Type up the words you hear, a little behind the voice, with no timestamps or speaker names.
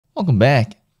Welcome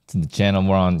back to the channel.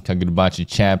 We're on Kagurabachi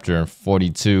chapter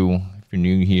 42. If you're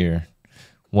new here,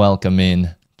 welcome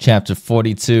in. Chapter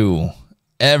 42.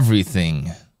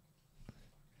 Everything.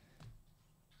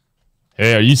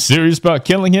 Hey, are you serious about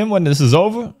killing him when this is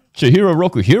over? Chihiro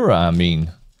Rokuhira, I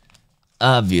mean.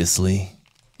 Obviously.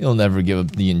 He'll never give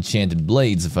up the enchanted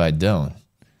blades if I don't.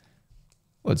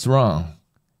 What's wrong?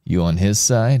 You on his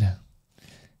side?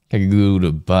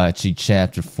 Kagurabachi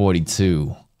chapter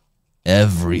 42.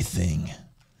 Everything.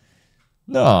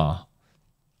 No.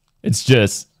 It's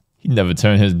just, he'd never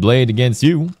turn his blade against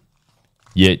you.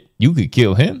 Yet, you could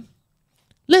kill him.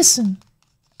 Listen,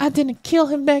 I didn't kill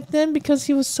him back then because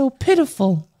he was so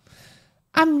pitiful.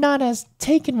 I'm not as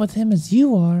taken with him as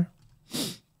you are.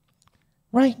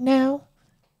 Right now,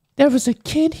 there was a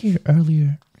kid here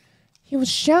earlier. He was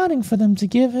shouting for them to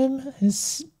give him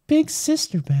his big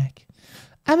sister back.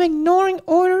 I'm ignoring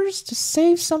orders to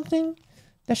save something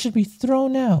that should be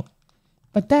thrown out.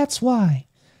 But that's why.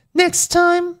 Next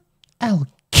time, I'll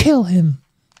kill him.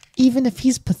 Even if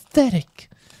he's pathetic.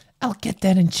 I'll get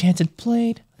that enchanted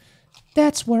blade.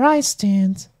 That's where I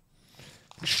stand.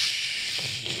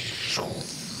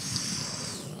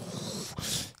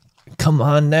 Come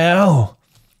on now.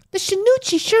 The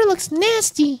Shinichi sure looks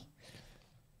nasty.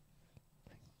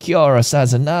 Kiara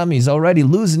Sazanami's already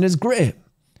losing his grip.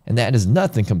 And that is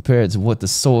nothing compared to what the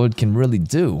sword can really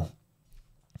do.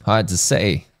 Hard to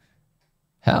say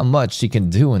how much he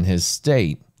can do in his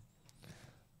state.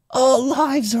 All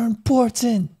lives are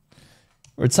important.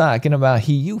 We're talking about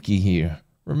Hiyuki here.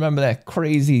 Remember that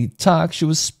crazy talk she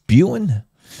was spewing?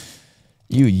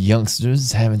 You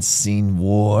youngsters haven't seen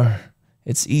war.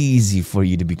 It's easy for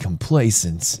you to be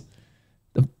complacent.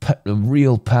 The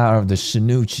real power of the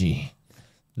Shinichi.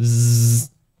 Zzz,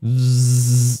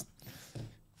 zzz,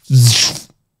 zzz.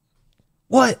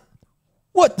 What?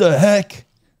 What the heck?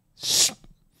 Shh.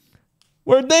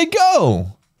 Where'd they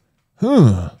go?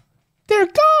 They're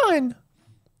gone.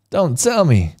 Don't tell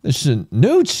me. The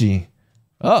Shinichi.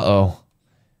 Uh-oh.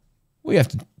 We have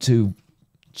to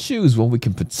choose what we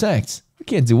can protect. We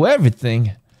can't do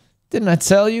everything. Didn't I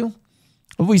tell you?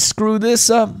 If we screw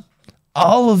this up,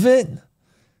 all of it.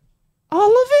 All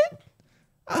of it?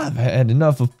 I've had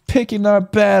enough of picking our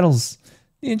battles.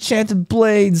 The enchanted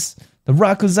blades, the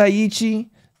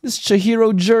Rakuzaichi, this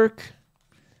Chihiro jerk.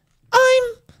 I'm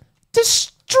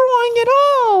destroying it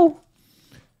all.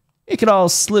 It could all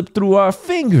slip through our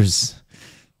fingers.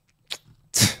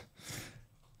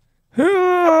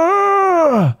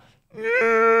 The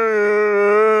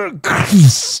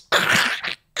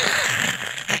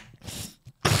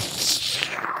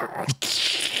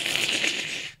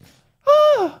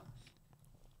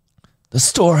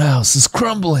storehouse is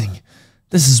crumbling.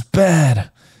 This is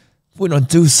bad. If we don't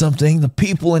do something, the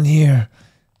people in here.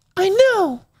 I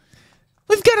know.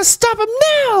 We've got to stop him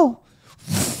now.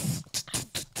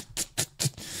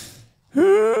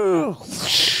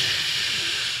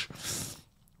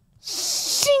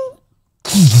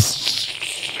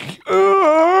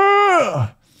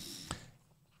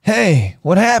 Hey,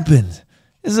 what happened?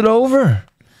 Is it over?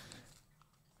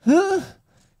 Huh?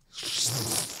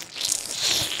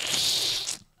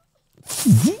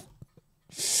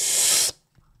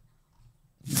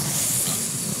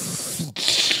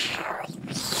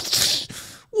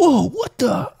 Whoa, what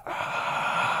the?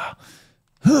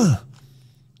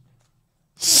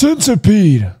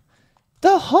 Centipede!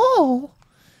 The hole!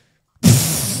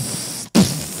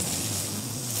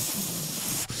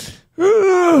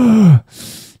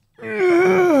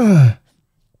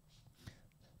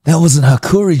 That wasn't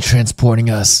Hakuri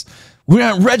transporting us. We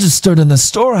aren't registered in the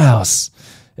storehouse.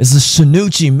 Is the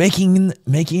Shinichi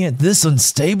making it this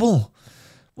unstable?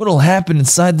 What'll happen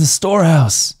inside the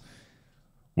storehouse?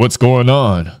 What's going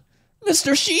on?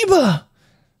 Mr. Shiba!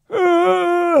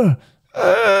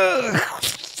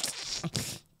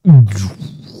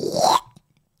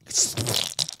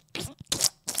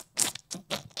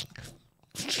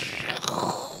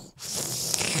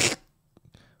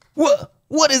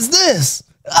 What is this?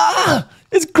 Ah!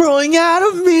 It's growing out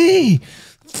of me!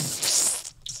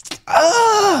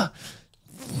 Ah!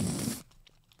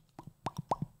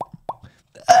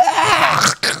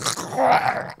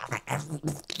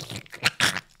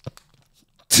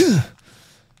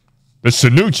 The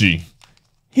Shinichi.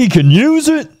 He can use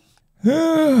it?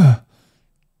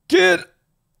 Get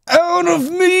out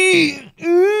of me!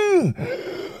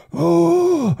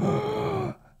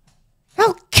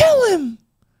 I'll kill him!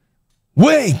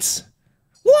 Wait!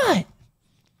 What?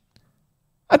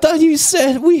 I thought you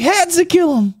said we had to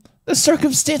kill him. The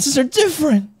circumstances are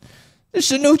different. The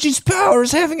Shinichi's power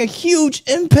is having a huge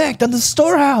impact on the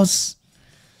storehouse.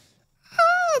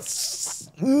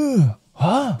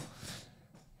 Huh?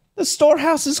 The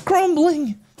storehouse is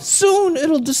crumbling. Soon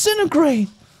it'll disintegrate.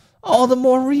 All the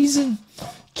more reason.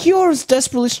 Kiora is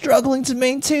desperately struggling to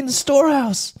maintain the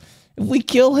storehouse. If we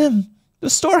kill him, the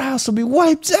storehouse will be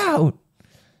wiped out.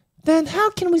 Then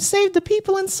how can we save the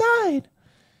people inside?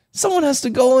 Someone has to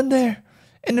go in there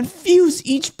and infuse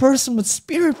each person with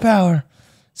spirit power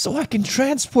so I can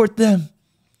transport them.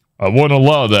 I won't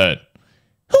allow that.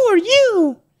 Who are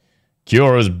you?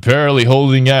 Kyora's barely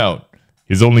holding out.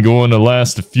 He's only going to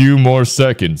last a few more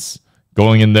seconds.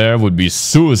 Going in there would be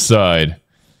suicide.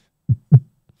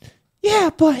 Yeah,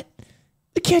 but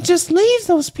we can't just leave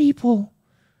those people.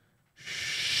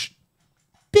 Shh.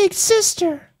 Big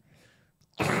sister.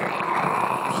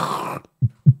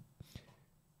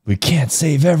 We can't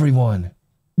save everyone.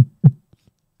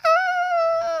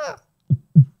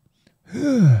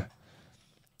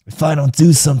 If I don't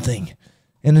do something,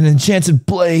 and an enchanted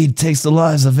blade takes the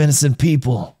lives of innocent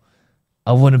people,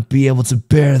 I wouldn't be able to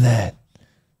bear that.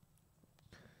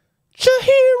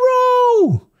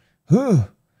 Chihiro! Huh.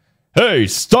 Hey,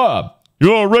 stop!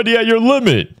 You're already at your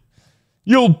limit!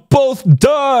 You'll both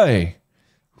die!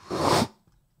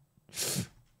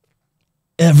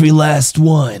 Every last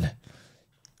one.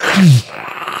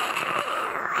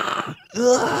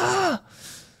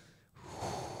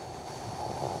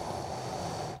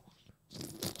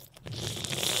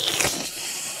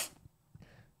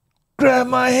 Grab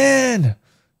my hand!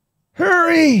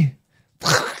 Hurry!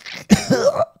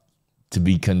 To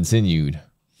be continued.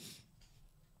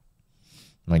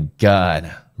 My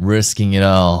God, risking it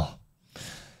all.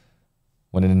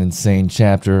 What an insane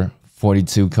chapter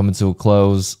 42 coming to a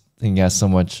close. Thank you guys so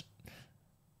much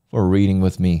for reading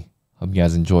with me. Hope you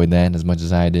guys enjoyed that as much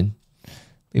as I did.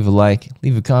 Leave a like,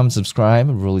 leave a comment, subscribe.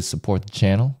 It really support the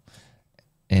channel.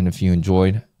 And if you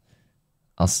enjoyed,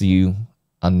 I'll see you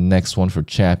on the next one for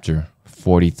chapter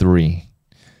 43.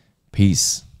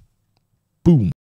 Peace. Boom.